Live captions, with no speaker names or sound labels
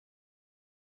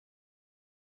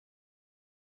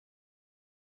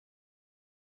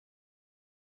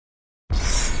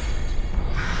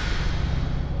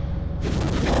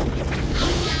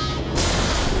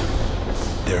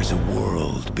There's a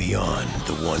world beyond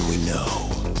the one we know,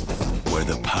 where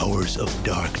the powers of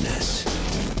darkness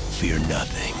fear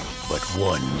nothing but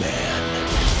one man.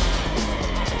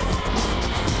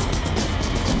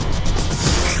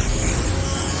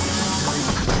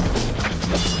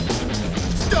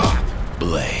 Stop!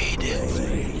 Blade.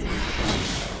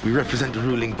 We represent the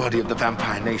ruling body of the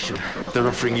vampire nation. They're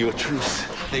offering you a truce.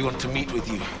 They want to meet with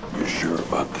you. You sure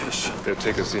about this? They'll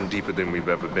take us in deeper than we've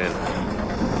ever been.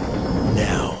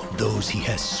 Now, those he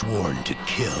has sworn to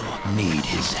kill need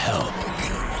his help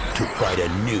to fight a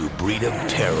new breed of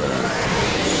terror.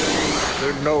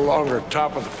 They're no longer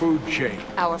top of the food chain.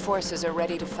 Our forces are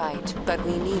ready to fight, but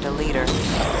we need a leader.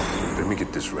 Let me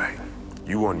get this right.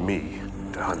 You want me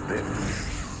to hunt them?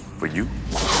 For you?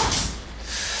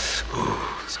 Ooh,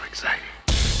 so exciting.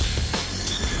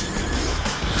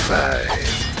 5,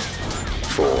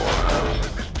 4,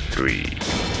 3,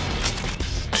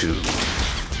 2,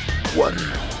 1.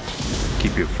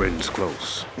 Keep your friends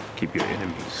close. Keep your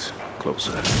enemies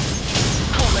closer.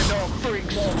 Calling all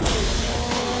freaks.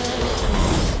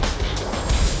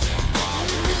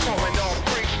 Calling all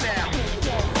freaks now.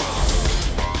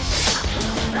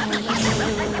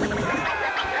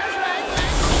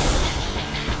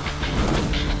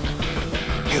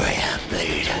 Here I am,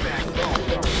 Blade.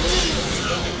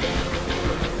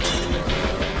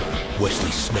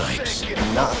 Wesley Snipes.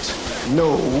 Not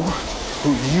know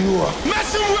who you are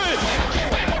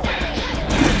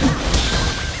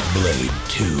Blade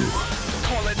 2.